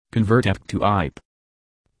Convert APK to IPA.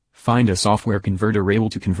 Find a software converter able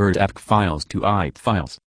to convert APK files to IPA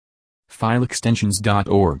files.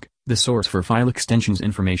 FileExtensions.org, the source for file extensions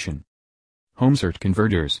information. Home search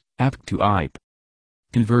converters, APK to IPA.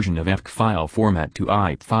 Conversion of APK file format to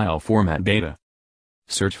IPA file format beta.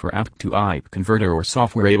 Search for APK to IPA converter or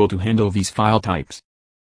software able to handle these file types.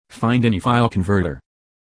 Find any file converter.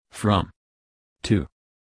 From. To.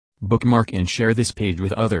 Bookmark and share this page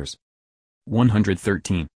with others.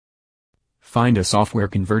 113. Find a software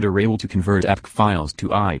converter able to convert APK files to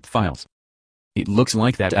IPA files. It looks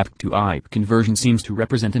like that APK to IPA conversion seems to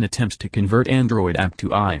represent an attempt to convert Android app to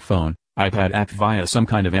iPhone, iPad app via some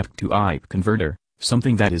kind of APK to IPA converter,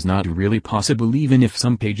 something that is not really possible even if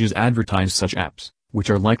some pages advertise such apps, which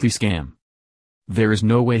are likely scam. There is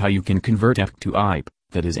no way how you can convert APK to IPA,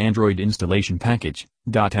 that is Android installation package,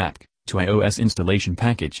 .apk, to iOS installation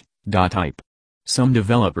package, .ipa. Some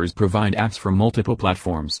developers provide apps for multiple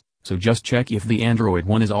platforms, so just check if the Android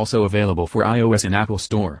one is also available for iOS in Apple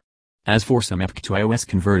Store. As for some APK to iOS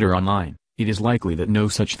converter online, it is likely that no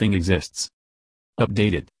such thing exists.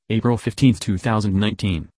 Updated, April 15,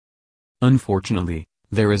 2019. Unfortunately,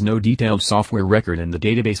 there is no detailed software record in the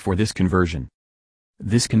database for this conversion.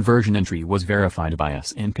 This conversion entry was verified by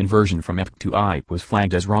us and conversion from APK to IPA was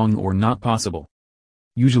flagged as wrong or not possible.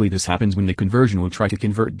 Usually this happens when the conversion will try to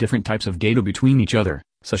convert different types of data between each other,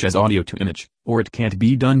 such as audio to image, or it can't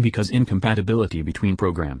be done because incompatibility between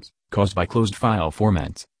programs, caused by closed file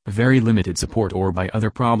formats, very limited support or by other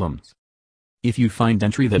problems. If you find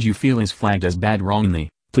entry that you feel is flagged as bad wrongly,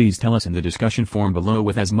 please tell us in the discussion forum below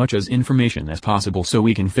with as much as information as possible so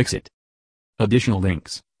we can fix it. Additional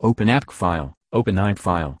links, Open APK file, Open IPA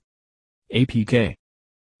file. APK.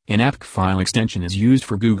 An APK file extension is used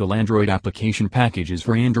for Google Android application packages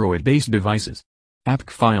for Android-based devices. APK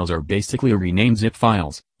files are basically renamed zip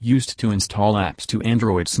files, used to install apps to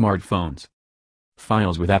Android smartphones.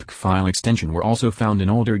 Files with APK file extension were also found in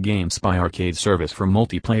older GameSpy arcade service for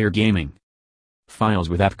multiplayer gaming. Files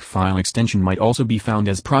with APK file extension might also be found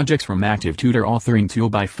as projects from Active Tutor authoring tool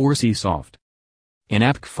by 4C Soft. An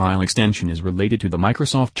APK file extension is related to the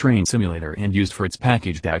Microsoft Train Simulator and used for its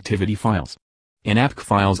packaged activity files. An APK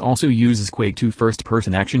files also uses Quake 2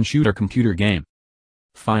 first-person action shooter computer game.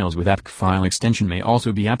 Files with APK file extension may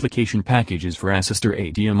also be application packages for a sister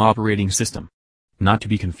ATM operating system. Not to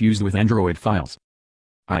be confused with Android files.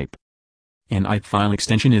 IPA. An IPA file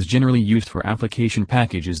extension is generally used for application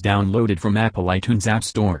packages downloaded from Apple iTunes App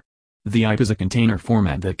Store. The IPA is a container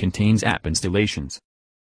format that contains app installations.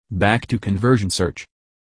 Back to conversion search.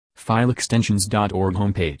 FileExtensions.org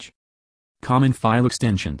homepage. Common file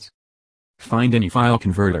extensions. Find any file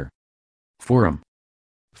converter. Forum.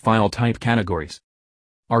 File type categories.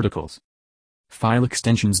 Articles.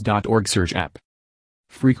 FileExtensions.org search app.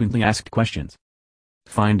 Frequently asked questions.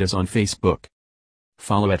 Find us on Facebook.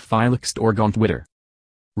 Follow at FileExt.org on Twitter.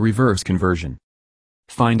 Reverse conversion.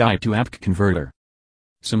 Find IPA to APK converter.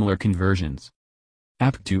 Similar conversions.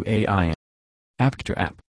 APK to AI. APK to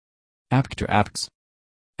app. APK to apps.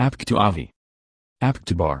 APK to AVI. APK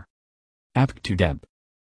to bar. APK to deb.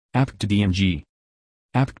 APK to DMG.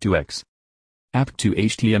 APK to X. APK to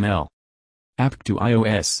HTML. APK to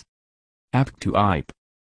iOS. APK to IPA.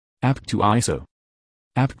 APK to ISO.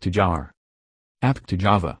 APK to JAR. APK to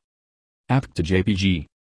Java. APK to JPG.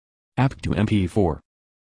 APK to MP4.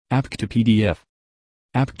 APK to PDF.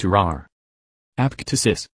 APK to RAR. APK to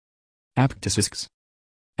SYS. APK to SYSX.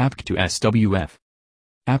 APK to SWF.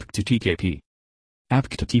 APK to TKP.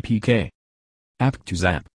 APK to TPK. APK to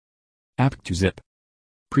ZAP. APK to ZIP.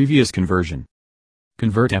 Previous conversion.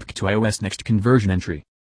 Convert APK to iOS. Next conversion entry.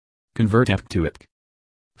 Convert APK to IPK.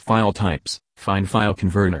 File types. Find file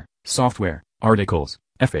converter, software, articles,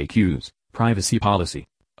 FAQs, privacy policy,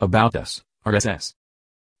 about us, RSS.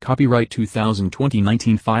 Copyright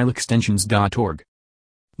 2020-19 FileExtensions.org.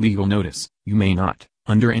 Legal notice: you may not,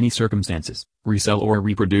 under any circumstances, resell or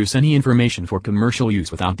reproduce any information for commercial use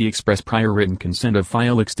without the express prior written consent of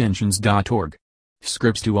FileExtensions.org.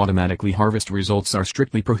 Scripts to automatically harvest results are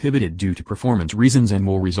strictly prohibited due to performance reasons and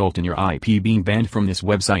will result in your IP being banned from this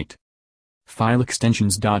website.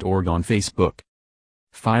 FileExtensions.org on Facebook.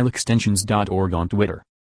 FileExtensions.org on Twitter.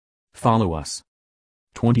 Follow us.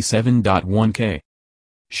 27.1K.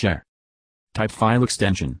 Share. Type file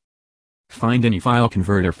extension. Find any file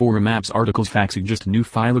converter, forum, apps, articles, facts, suggest new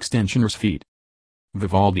file extensioners feed.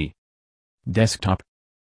 Vivaldi. Desktop.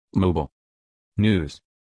 Mobile. News.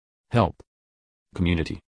 Help.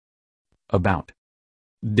 Community. About.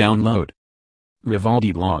 Download.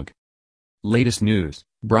 Vivaldi blog. Latest news,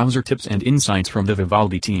 browser tips and insights from the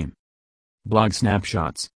Vivaldi team. Blog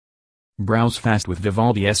snapshots. Browse fast with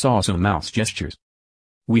Vivaldi's awesome mouse gestures.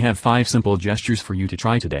 We have 5 simple gestures for you to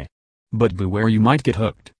try today. But beware, you might get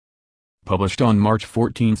hooked. Published on March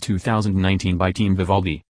 14, 2019 by Team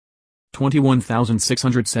Vivaldi.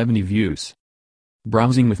 21,670 views.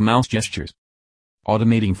 Browsing with mouse gestures.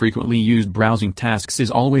 Automating frequently used browsing tasks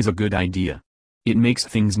is always a good idea. It makes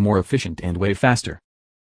things more efficient and way faster.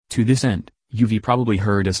 To this end, you've probably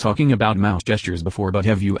heard us talking about mouse gestures before, but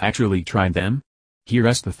have you actually tried them?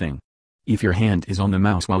 Here's the thing. If your hand is on the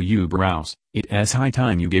mouse while you browse, it's high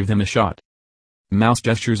time you gave them a shot. Mouse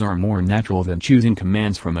gestures are more natural than choosing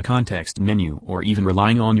commands from a context menu or even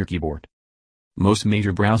relying on your keyboard. Most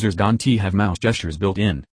major browsers don't have mouse gestures built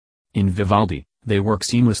in. In Vivaldi, they work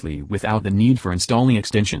seamlessly without the need for installing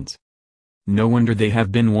extensions. No wonder they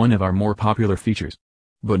have been one of our more popular features.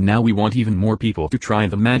 But now we want even more people to try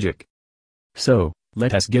the magic. So,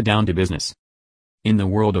 let us get down to business. In the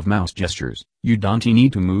world of mouse gestures, you don't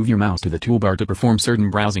need to move your mouse to the toolbar to perform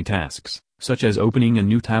certain browsing tasks, such as opening a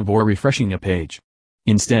new tab or refreshing a page.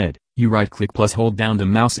 Instead, you right-click plus hold down the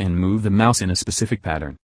mouse and move the mouse in a specific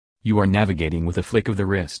pattern. You are navigating with a flick of the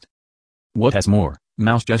wrist. What's more,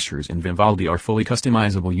 mouse gestures in Vivaldi are fully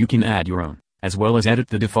customizable. You can add your own, as well as edit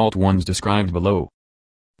the default ones described below.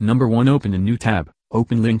 Number 1. Open a new tab.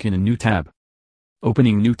 Open link in a new tab.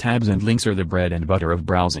 Opening new tabs and links are the bread and butter of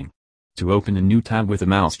browsing. To open a new tab with a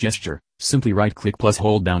mouse gesture, simply right-click plus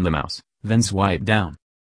hold down the mouse, then swipe down.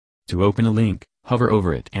 To open a link, hover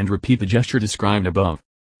over it and repeat the gesture described above.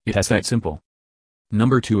 It's that simple.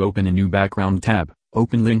 Number 2. Open a new background tab.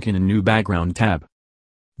 Open link in a new background tab.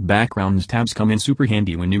 Backgrounds tabs come in super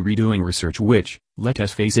handy when you're redoing research, which, let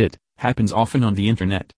us face it, happens often on the internet.